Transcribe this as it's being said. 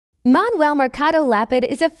Manuel Mercado Lapid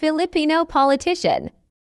is a Filipino politician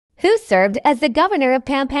who served as the governor of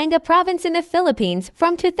Pampanga Province in the Philippines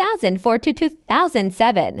from 2004 to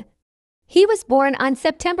 2007. He was born on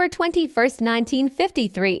September 21,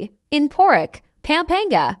 1953, in Porac,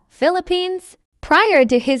 Pampanga, Philippines. Prior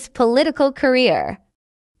to his political career,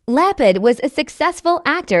 Lapid was a successful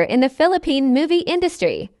actor in the Philippine movie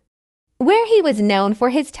industry, where he was known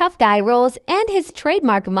for his tough guy roles and his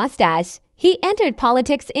trademark mustache. He entered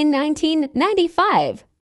politics in 1995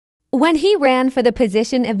 when he ran for the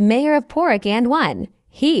position of mayor of Porac and won.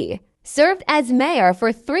 He served as mayor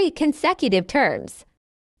for 3 consecutive terms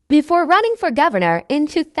before running for governor in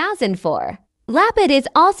 2004. Lapid is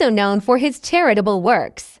also known for his charitable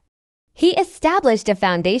works. He established a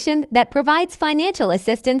foundation that provides financial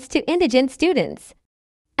assistance to indigent students,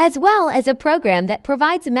 as well as a program that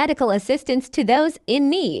provides medical assistance to those in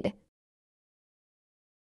need.